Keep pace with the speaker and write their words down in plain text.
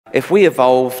If we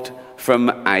evolved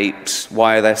from apes,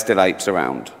 why are there still apes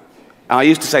around? I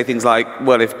used to say things like,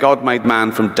 well, if God made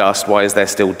man from dust, why is there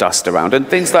still dust around? And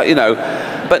things like, you know,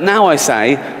 but now I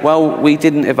say, well, we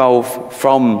didn't evolve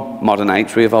from modern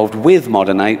apes, we evolved with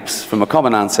modern apes from a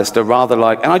common ancestor, rather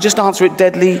like, and I just answer it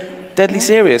deadly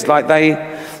serious, like they,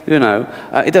 you know,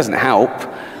 it doesn't help.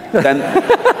 Then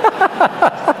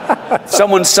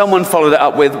someone followed it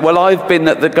up with, well, I've been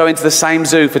going to the same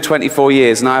zoo for 24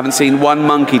 years and I haven't seen one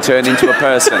monkey turn into a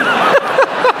person.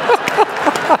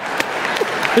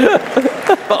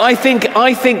 But I think,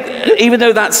 even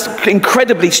though that's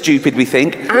incredibly stupid, we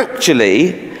think,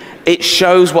 actually, it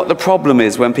shows what the problem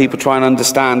is when people try and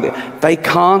understand it. They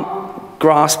can't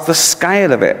grasp the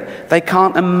scale of it. They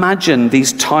can't imagine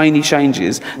these tiny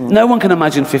changes. No one can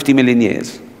imagine 50 million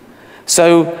years.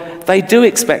 So they do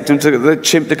expect the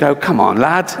chimp to go, come on,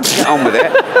 lad, get on with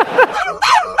it.